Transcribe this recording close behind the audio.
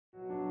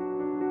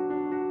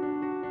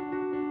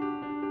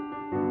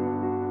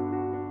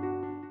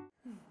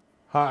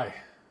Hi.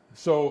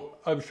 So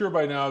I'm sure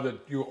by now that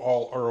you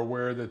all are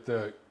aware that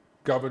the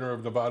governor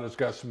of Nevada's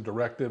got some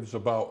directives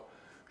about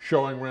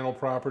showing rental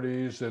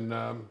properties and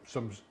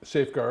some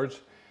safeguards.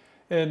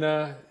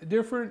 And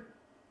different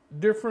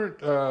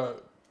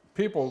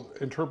people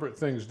interpret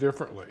things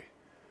differently.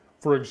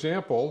 For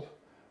example,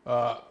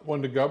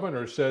 when the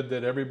governor said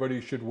that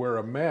everybody should wear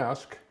a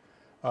mask,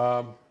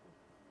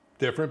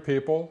 different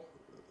people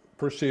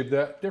perceive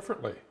that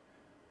differently.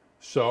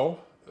 So,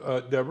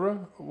 Deborah,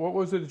 what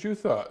was it that you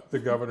thought the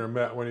governor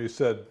meant when he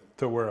said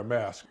to wear a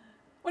mask?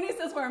 When he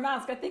says wear a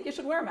mask, I think you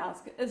should wear a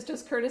mask. It's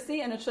just courtesy,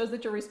 and it shows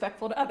that you're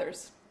respectful to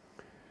others.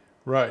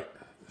 Right.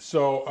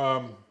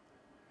 So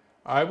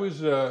I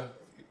was,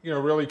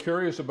 really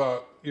curious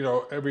about,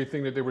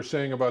 everything that they were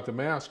saying about the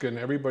mask, and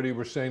everybody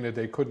was saying that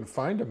they couldn't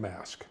find a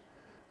mask.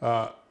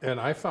 And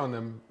I found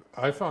them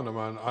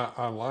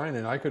online,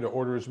 and I could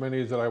order as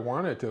many as I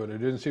wanted to, and it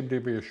didn't seem to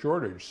be a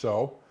shortage.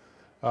 So,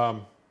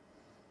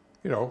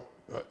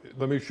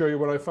 let me show you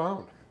what I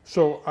found.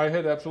 So I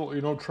had absolutely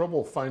no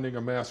trouble finding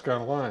a mask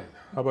online.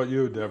 How about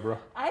you, Deborah?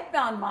 I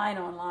found mine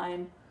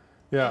online.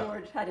 Yeah.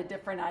 George had a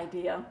different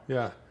idea.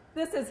 Yeah.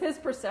 This is his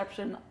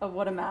perception of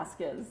what a mask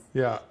is.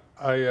 Yeah.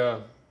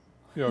 I,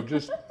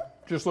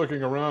 just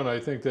looking around, I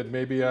think that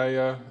maybe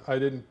I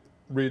didn't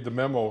read the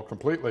memo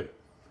completely.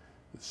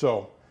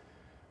 So,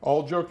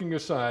 all joking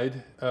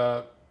aside,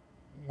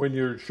 when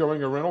you're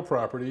showing a rental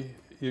property,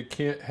 you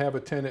can't have a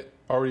tenant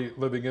already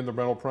living in the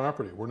rental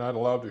property. We're not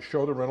allowed to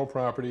show the rental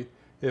property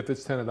if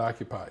it's tenant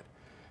occupied.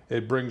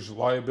 It brings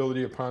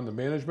liability upon the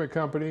management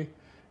company,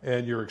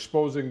 and you're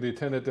exposing the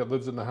tenant that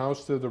lives in the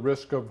house to the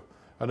risk of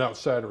an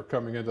outsider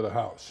coming into the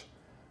house.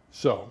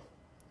 So,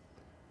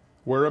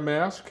 wear a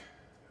mask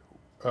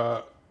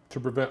to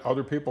prevent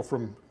other people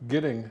from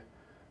getting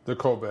the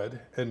COVID,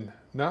 and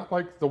not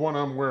like the one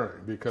I'm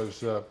wearing,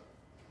 because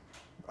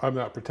I'm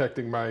not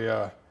protecting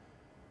my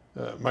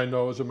my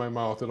nose and my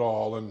mouth at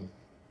all, and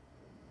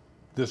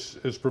this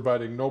is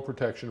providing no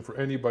protection for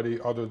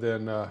anybody other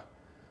than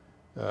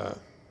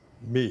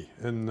me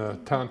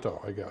and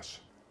Tonto, I guess.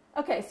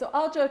 Okay, so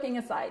all joking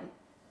aside,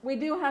 we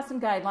do have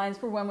some guidelines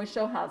for when we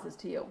show houses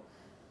to you.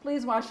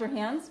 Please wash your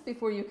hands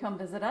before you come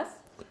visit us.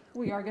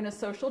 We are going to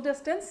social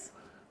distance.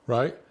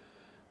 Right.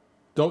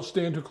 Don't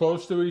stand too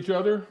close to each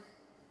other.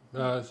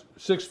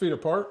 6 feet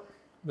apart.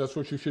 That's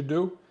what you should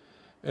do.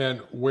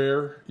 And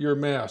wear your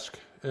mask.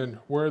 And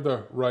wear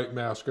the right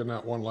mask and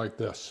not one like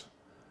this.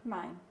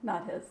 Mine,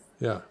 not his.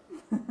 Yeah.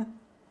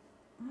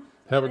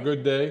 Have a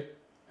good day.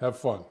 Have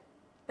fun.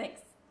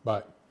 Thanks.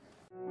 Bye.